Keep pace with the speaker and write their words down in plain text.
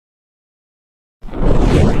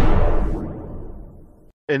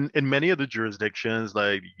in many of the jurisdictions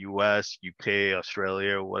like US, UK,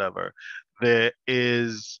 Australia, whatever, there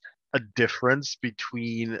is a difference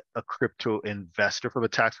between a crypto investor from a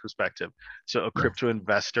tax perspective. So a Yeah. crypto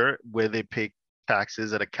investor where they pay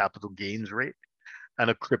taxes at a capital gains rate, and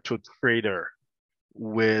a crypto trader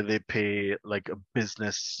where they pay like a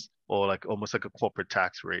business or like almost like a corporate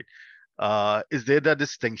tax rate. Is there that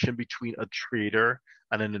distinction between a trader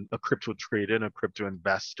and a crypto trader and a crypto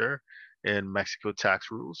investor in Mexico tax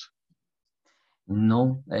rules?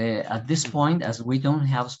 No, at this Hmm. point, as we don't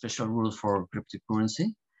have special rules for cryptocurrency,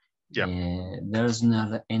 Yeah. there's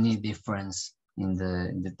not any difference in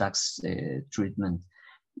the tax treatment.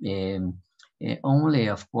 Um, Only,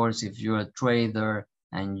 of course, if you're a trader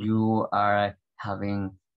and Hmm. you are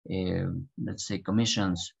having, let's say,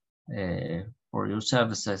 commissions for your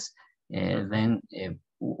services, Hmm. then,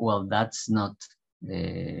 well, that's not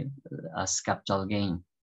uh, as capital gain.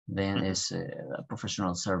 Then Hmm. it's a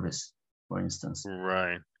professional service, for instance.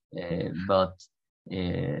 Right. But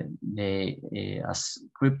they as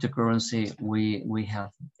cryptocurrency, we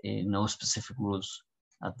have no specific rules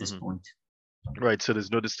at this Hmm. point. Right. So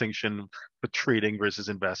there's no distinction for trading versus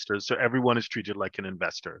investors. So everyone is treated like an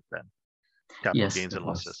investor then, capital Yes, gains of and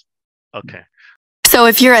course. losses. Okay. So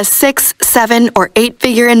if you're a 6, 7, or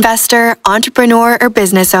 8-figure investor, entrepreneur, or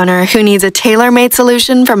business owner who needs a tailor-made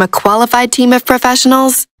solution from a qualified team of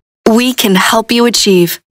professionals, we can help you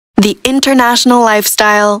achieve the international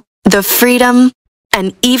lifestyle, the freedom,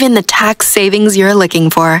 and even the tax savings you're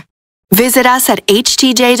looking for. Visit us at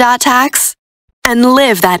htj.tax and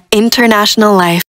live that international life.